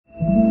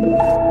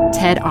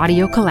TED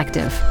Audio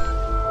Collective.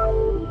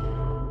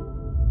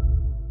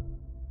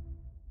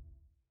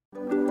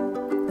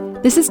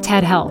 This is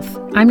TED Health.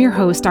 I'm your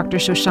host, Dr.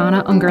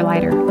 Shoshana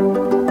Ungerleider.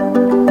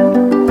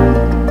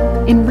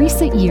 In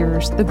recent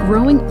years, the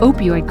growing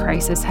opioid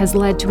crisis has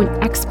led to an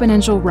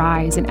exponential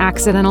rise in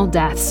accidental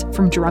deaths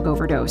from drug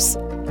overdose.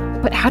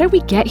 But how did we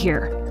get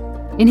here?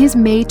 In his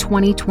May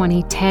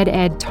 2020 TED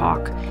Ed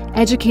talk,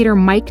 educator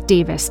Mike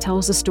Davis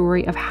tells the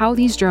story of how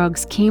these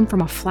drugs came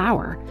from a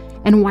flower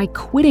and why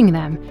quitting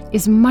them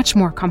is much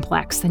more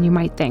complex than you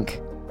might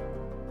think.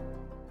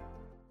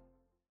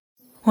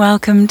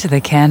 Welcome to the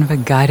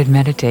Canva guided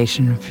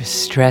meditation for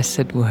stress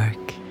at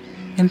work.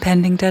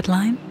 Impending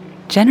deadline?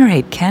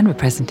 Generate Canva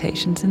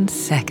presentations in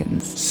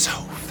seconds. So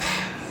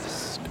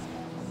fast.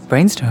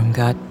 Brainstorm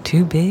got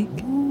too big?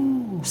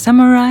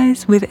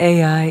 Summarize with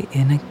AI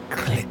in a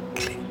click.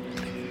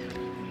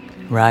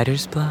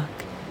 Writer's block?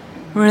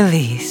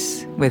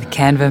 Release with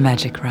Canva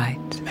Magic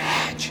Write.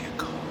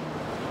 Magical.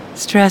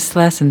 Stress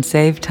less and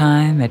save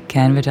time at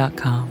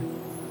canva.com.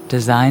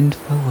 Designed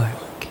for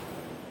work.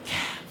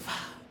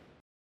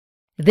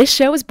 This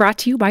show is brought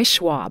to you by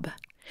Schwab.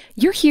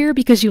 You're here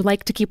because you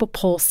like to keep a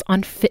pulse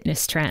on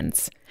fitness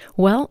trends.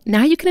 Well,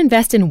 now you can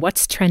invest in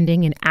what's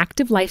trending in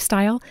active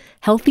lifestyle,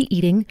 healthy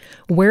eating,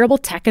 wearable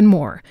tech, and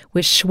more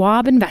with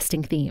Schwab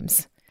investing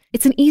themes.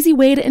 It's an easy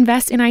way to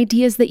invest in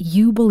ideas that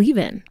you believe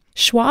in.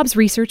 Schwab's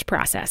research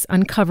process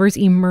uncovers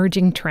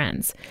emerging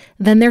trends.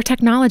 Then their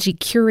technology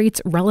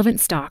curates relevant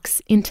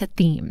stocks into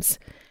themes.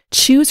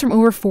 Choose from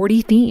over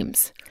 40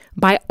 themes.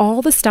 Buy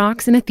all the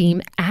stocks in a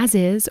theme as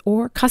is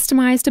or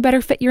customize to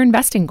better fit your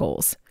investing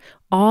goals,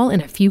 all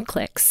in a few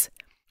clicks.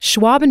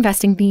 Schwab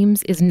Investing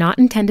Themes is not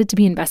intended to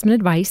be investment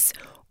advice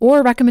or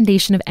a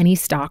recommendation of any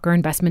stock or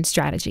investment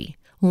strategy.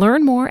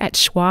 Learn more at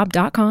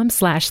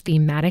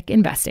schwab.com/thematic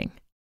investing.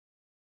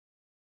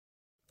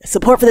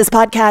 Support for this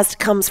podcast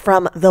comes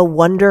from The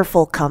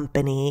Wonderful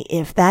Company.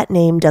 If that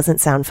name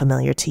doesn't sound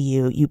familiar to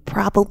you, you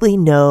probably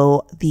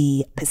know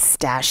the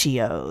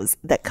pistachios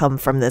that come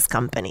from this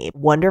company.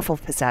 Wonderful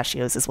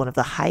Pistachios is one of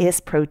the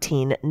highest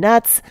protein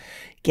nuts.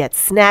 Get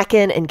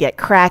snacking and get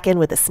cracking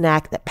with a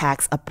snack that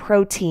packs a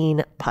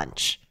protein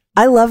punch.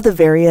 I love the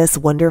various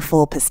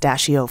wonderful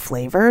pistachio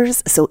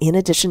flavors. So in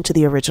addition to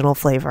the original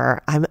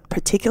flavor, I'm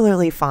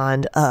particularly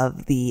fond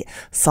of the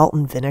salt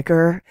and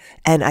vinegar,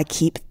 and I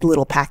keep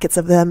little packets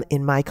of them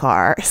in my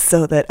car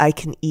so that I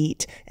can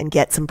eat and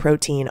get some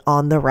protein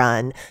on the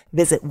run.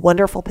 Visit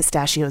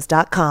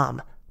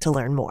wonderfulpistachios.com to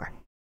learn more.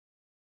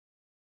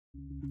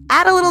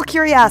 Add a little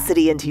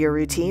curiosity into your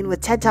routine with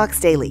TED Talks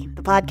Daily,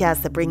 the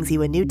podcast that brings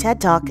you a new TED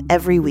Talk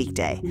every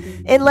weekday.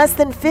 In less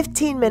than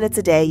 15 minutes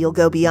a day, you'll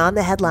go beyond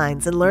the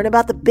headlines and learn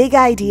about the big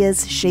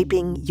ideas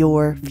shaping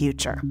your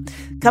future.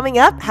 Coming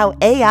up, how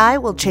AI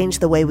will change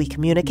the way we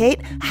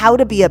communicate, how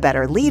to be a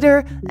better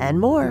leader, and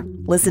more.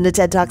 Listen to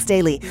TED Talks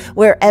Daily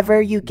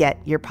wherever you get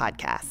your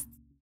podcasts.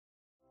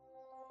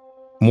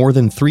 More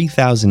than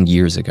 3,000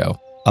 years ago,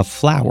 a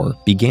flower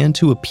began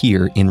to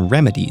appear in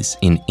remedies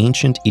in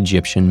ancient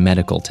Egyptian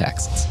medical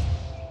texts.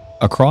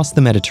 Across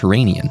the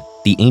Mediterranean,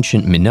 the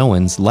ancient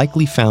Minoans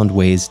likely found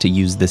ways to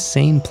use the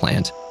same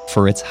plant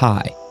for its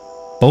high.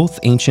 Both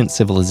ancient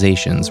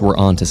civilizations were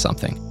onto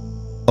something.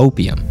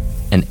 Opium,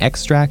 an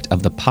extract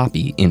of the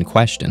poppy in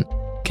question,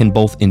 can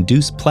both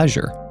induce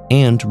pleasure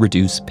and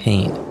reduce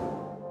pain.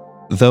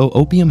 Though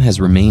opium has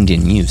remained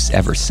in use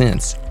ever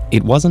since,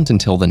 it wasn't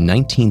until the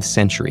 19th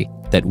century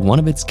that one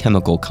of its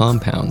chemical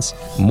compounds,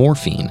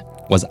 morphine,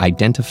 was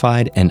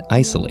identified and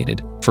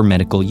isolated for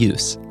medical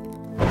use.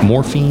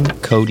 Morphine,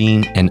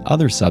 codeine, and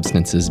other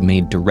substances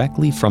made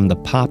directly from the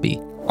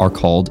poppy are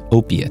called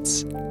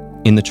opiates.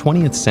 In the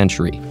 20th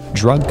century,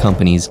 drug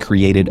companies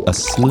created a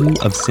slew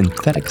of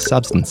synthetic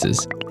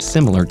substances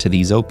similar to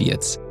these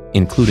opiates,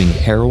 including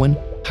heroin,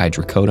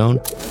 hydrocodone,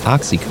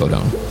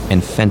 oxycodone,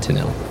 and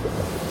fentanyl.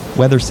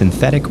 Whether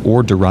synthetic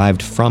or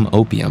derived from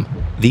opium,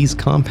 these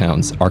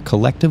compounds are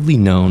collectively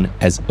known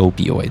as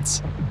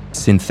opioids.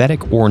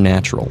 Synthetic or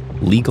natural,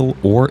 legal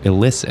or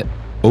illicit,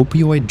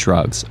 opioid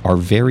drugs are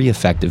very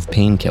effective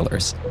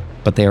painkillers,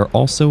 but they are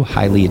also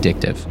highly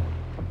addictive.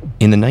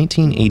 In the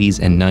 1980s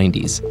and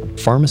 90s,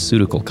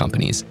 pharmaceutical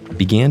companies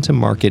began to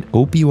market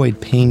opioid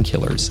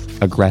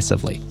painkillers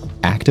aggressively,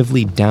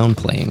 actively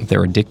downplaying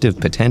their addictive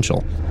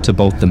potential to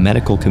both the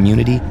medical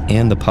community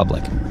and the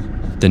public.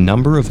 The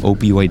number of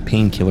opioid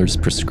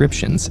painkillers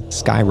prescriptions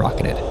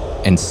skyrocketed,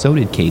 and so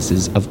did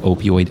cases of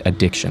opioid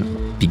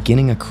addiction,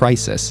 beginning a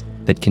crisis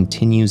that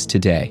continues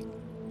today.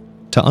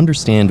 To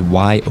understand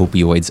why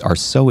opioids are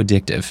so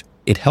addictive,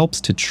 it helps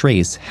to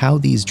trace how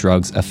these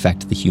drugs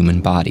affect the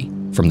human body,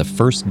 from the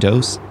first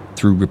dose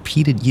through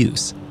repeated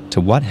use to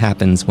what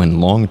happens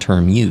when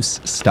long-term use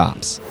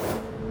stops.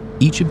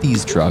 Each of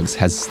these drugs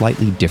has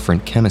slightly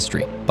different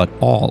chemistry, but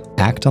all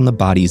act on the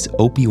body's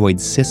opioid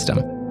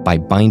system by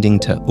binding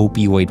to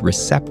opioid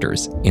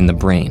receptors in the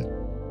brain.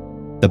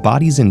 The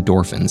body's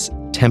endorphins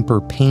temper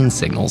pain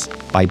signals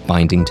by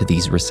binding to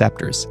these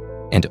receptors,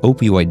 and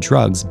opioid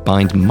drugs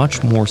bind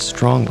much more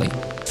strongly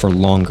for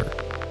longer.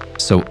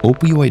 so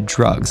opioid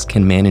drugs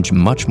can manage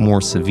much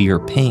more severe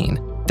pain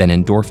than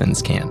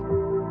endorphins can.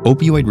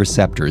 Opioid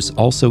receptors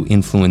also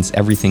influence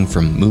everything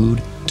from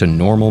mood to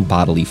normal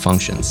bodily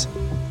functions.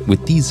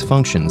 With these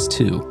functions,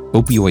 too,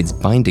 opioids'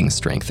 binding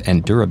strength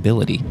and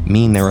durability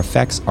mean their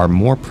effects are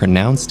more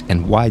pronounced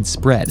and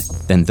widespread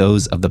than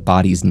those of the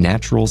body's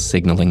natural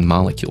signaling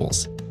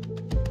molecules.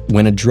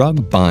 When a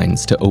drug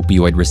binds to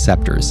opioid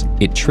receptors,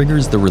 it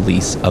triggers the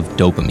release of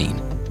dopamine,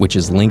 which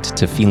is linked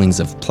to feelings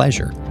of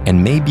pleasure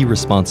and may be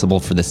responsible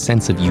for the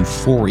sense of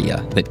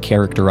euphoria that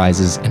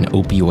characterizes an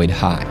opioid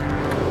high.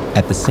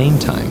 At the same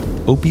time,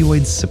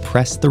 opioids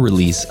suppress the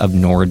release of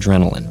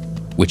noradrenaline,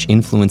 which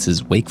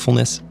influences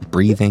wakefulness,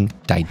 breathing,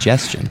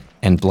 digestion,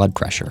 and blood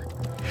pressure.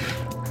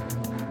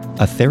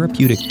 A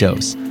therapeutic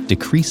dose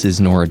decreases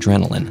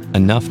noradrenaline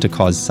enough to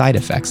cause side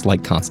effects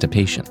like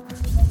constipation.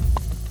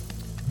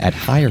 At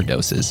higher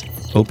doses,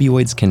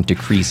 opioids can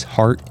decrease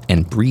heart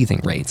and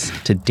breathing rates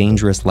to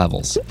dangerous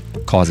levels,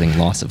 causing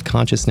loss of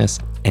consciousness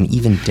and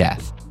even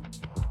death.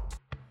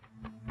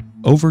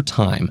 Over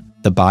time,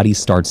 the body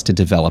starts to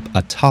develop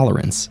a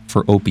tolerance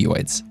for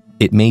opioids.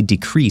 It may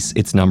decrease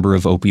its number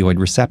of opioid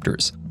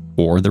receptors,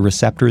 or the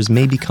receptors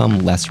may become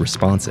less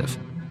responsive.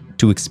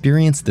 To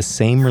experience the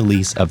same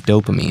release of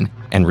dopamine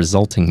and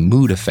resulting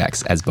mood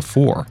effects as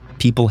before,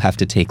 people have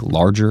to take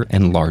larger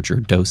and larger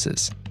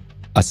doses.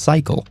 A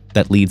cycle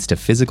that leads to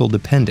physical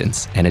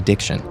dependence and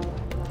addiction.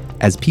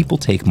 As people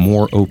take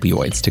more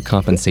opioids to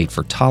compensate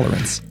for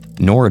tolerance,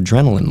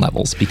 noradrenaline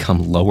levels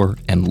become lower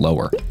and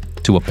lower,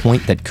 to a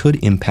point that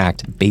could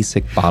impact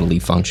basic bodily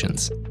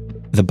functions.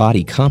 The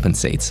body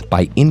compensates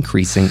by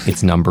increasing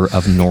its number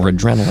of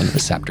noradrenaline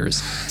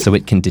receptors so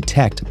it can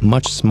detect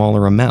much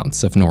smaller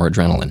amounts of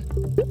noradrenaline.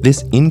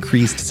 This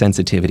increased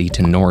sensitivity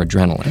to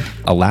noradrenaline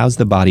allows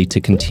the body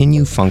to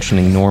continue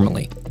functioning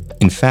normally.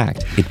 In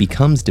fact, it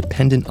becomes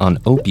dependent on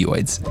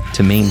opioids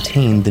to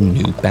maintain the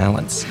new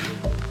balance.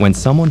 When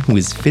someone who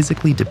is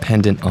physically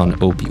dependent on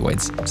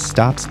opioids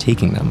stops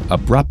taking them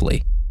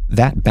abruptly,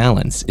 that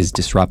balance is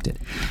disrupted.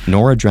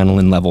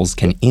 Noradrenaline levels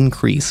can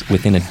increase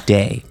within a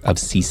day of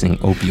ceasing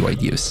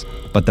opioid use,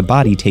 but the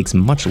body takes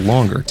much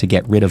longer to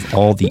get rid of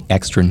all the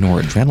extra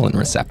noradrenaline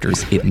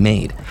receptors it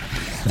made.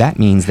 That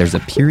means there's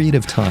a period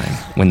of time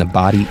when the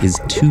body is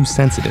too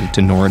sensitive to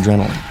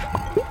noradrenaline.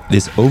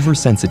 This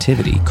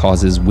oversensitivity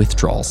causes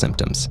withdrawal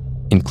symptoms,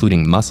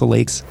 including muscle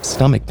aches,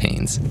 stomach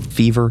pains,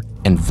 fever,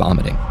 and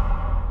vomiting.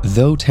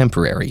 Though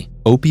temporary,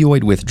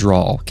 opioid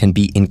withdrawal can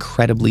be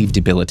incredibly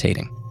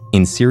debilitating.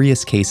 In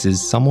serious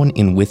cases, someone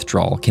in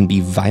withdrawal can be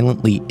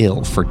violently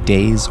ill for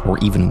days or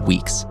even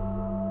weeks.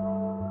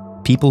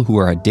 People who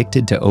are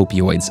addicted to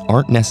opioids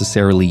aren't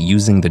necessarily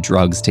using the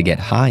drugs to get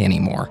high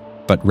anymore,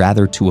 but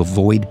rather to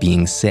avoid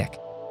being sick.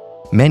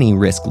 Many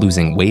risk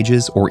losing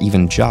wages or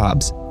even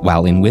jobs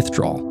while in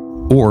withdrawal,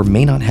 or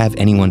may not have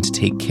anyone to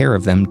take care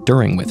of them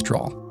during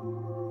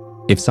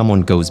withdrawal. If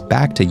someone goes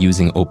back to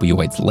using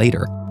opioids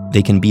later,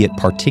 they can be at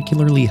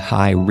particularly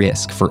high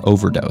risk for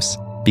overdose,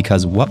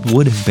 because what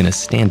would have been a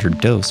standard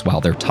dose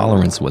while their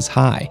tolerance was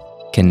high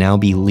can now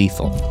be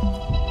lethal.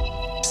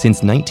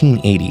 Since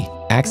 1980,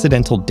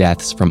 accidental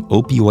deaths from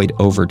opioid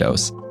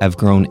overdose have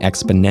grown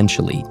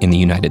exponentially in the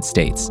United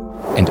States,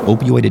 and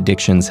opioid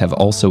addictions have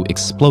also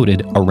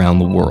exploded around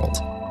the world.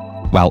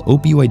 While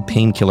opioid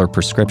painkiller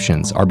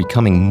prescriptions are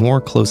becoming more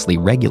closely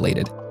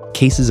regulated,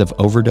 cases of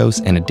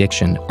overdose and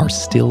addiction are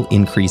still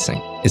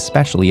increasing,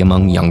 especially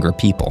among younger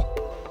people.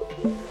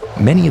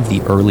 Many of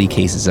the early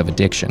cases of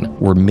addiction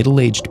were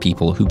middle-aged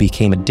people who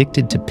became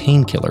addicted to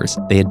painkillers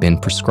they had been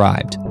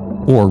prescribed,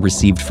 or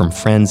received from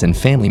friends and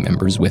family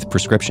members with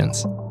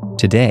prescriptions.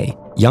 Today,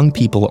 young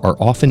people are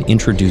often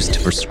introduced to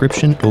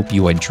prescription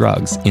opioid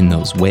drugs in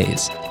those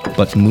ways,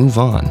 but move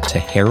on to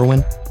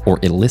heroin or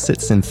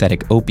illicit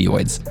synthetic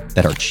opioids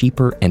that are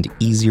cheaper and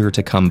easier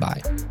to come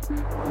by.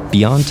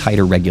 Beyond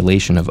tighter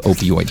regulation of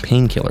opioid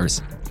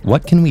painkillers,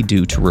 what can we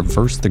do to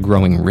reverse the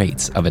growing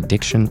rates of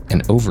addiction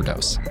and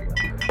overdose?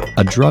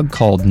 A drug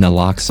called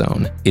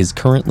naloxone is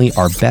currently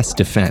our best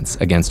defense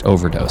against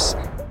overdose.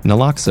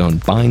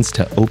 Naloxone binds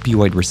to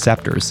opioid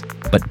receptors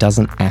but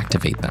doesn't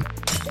activate them.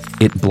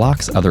 It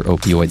blocks other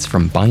opioids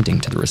from binding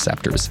to the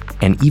receptors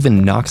and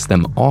even knocks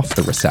them off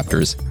the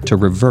receptors to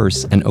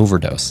reverse an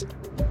overdose.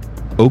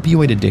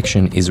 Opioid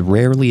addiction is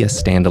rarely a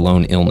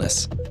standalone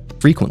illness.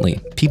 Frequently,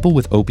 people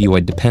with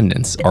opioid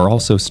dependence are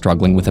also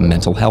struggling with a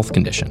mental health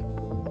condition.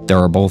 There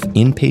are both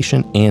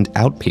inpatient and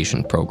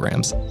outpatient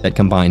programs that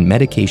combine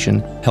medication,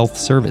 health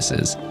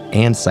services,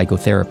 and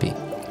psychotherapy.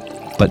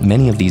 But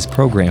many of these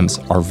programs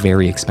are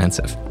very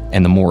expensive,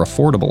 and the more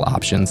affordable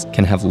options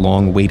can have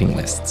long waiting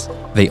lists.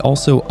 They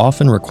also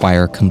often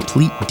require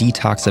complete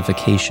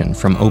detoxification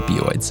from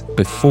opioids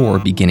before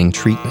beginning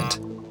treatment.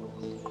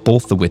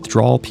 Both the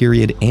withdrawal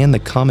period and the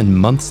common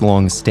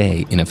months-long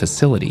stay in a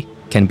facility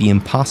can be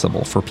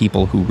impossible for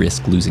people who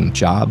risk losing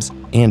jobs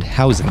and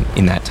housing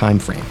in that time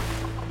frame.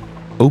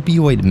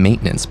 Opioid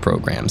maintenance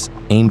programs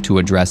aim to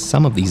address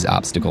some of these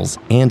obstacles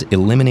and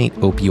eliminate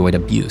opioid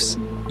abuse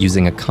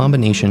using a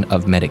combination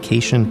of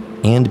medication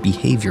and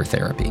behavior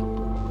therapy.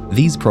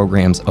 These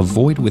programs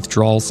avoid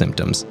withdrawal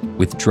symptoms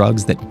with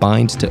drugs that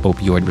bind to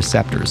opioid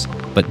receptors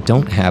but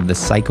don't have the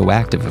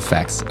psychoactive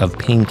effects of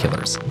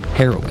painkillers,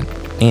 heroin,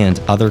 and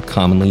other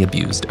commonly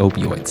abused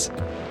opioids.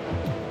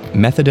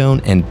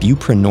 Methadone and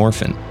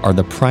buprenorphine are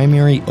the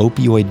primary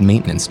opioid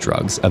maintenance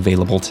drugs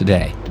available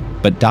today,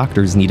 but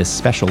doctors need a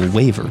special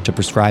waiver to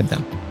prescribe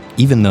them,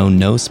 even though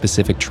no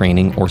specific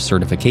training or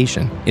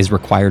certification is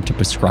required to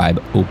prescribe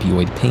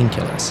opioid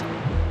painkillers.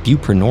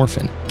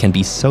 Buprenorphine can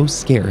be so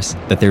scarce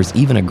that there's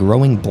even a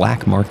growing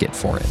black market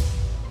for it.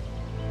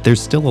 There's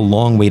still a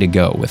long way to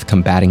go with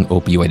combating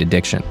opioid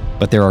addiction,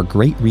 but there are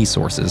great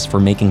resources for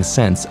making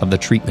sense of the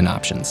treatment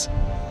options.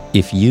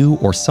 If you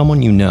or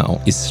someone you know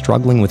is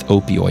struggling with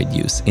opioid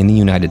use in the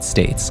United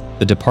States,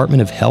 the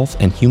Department of Health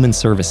and Human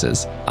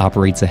Services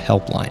operates a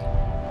helpline,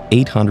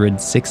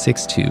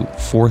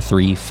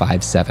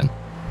 800-662-4357,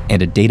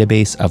 and a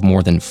database of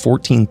more than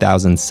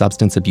 14,000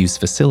 substance abuse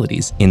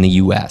facilities in the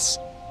U.S.,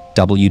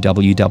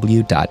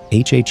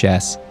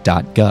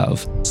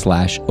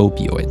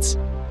 www.hhs.gov/opioids.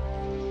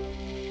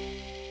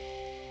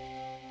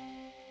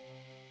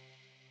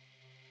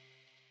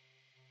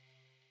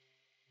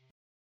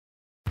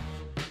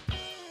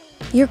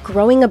 You're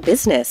growing a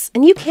business,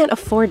 and you can't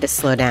afford to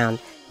slow down.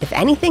 If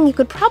anything, you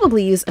could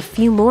probably use a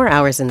few more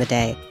hours in the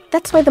day.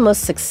 That's why the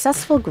most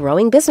successful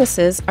growing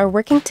businesses are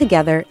working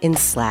together in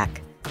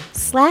Slack.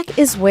 Slack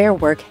is where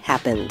work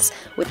happens,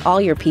 with all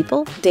your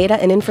people,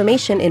 data, and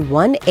information in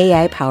one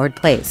AI-powered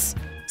place.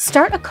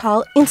 Start a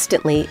call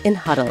instantly in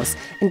huddles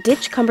and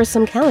ditch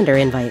cumbersome calendar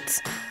invites.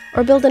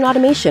 Or build an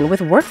automation with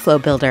Workflow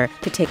Builder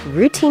to take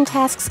routine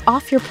tasks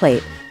off your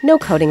plate, no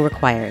coding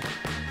required.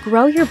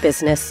 Grow your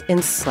business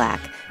in Slack.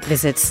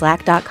 Visit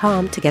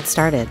slack.com to get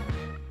started.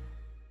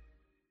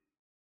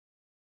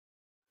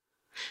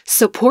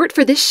 Support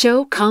for this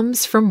show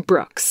comes from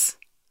Brooks.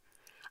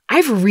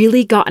 I've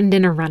really gotten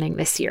into running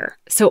this year,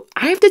 so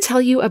I have to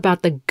tell you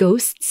about the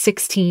Ghost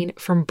 16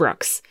 from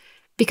Brooks,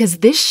 because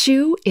this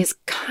shoe is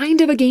kind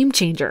of a game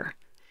changer.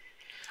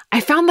 I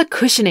found the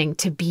cushioning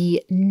to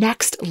be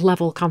next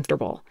level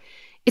comfortable.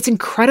 It's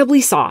incredibly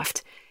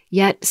soft,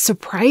 yet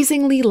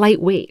surprisingly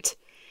lightweight.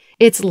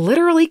 It's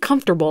literally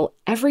comfortable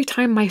every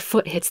time my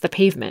foot hits the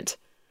pavement.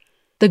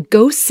 The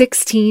Ghost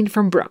 16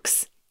 from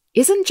Brooks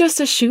isn't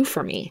just a shoe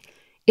for me,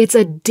 it's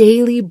a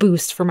daily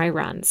boost for my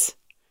runs.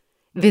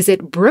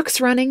 Visit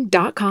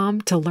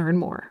brooksrunning.com to learn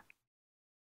more.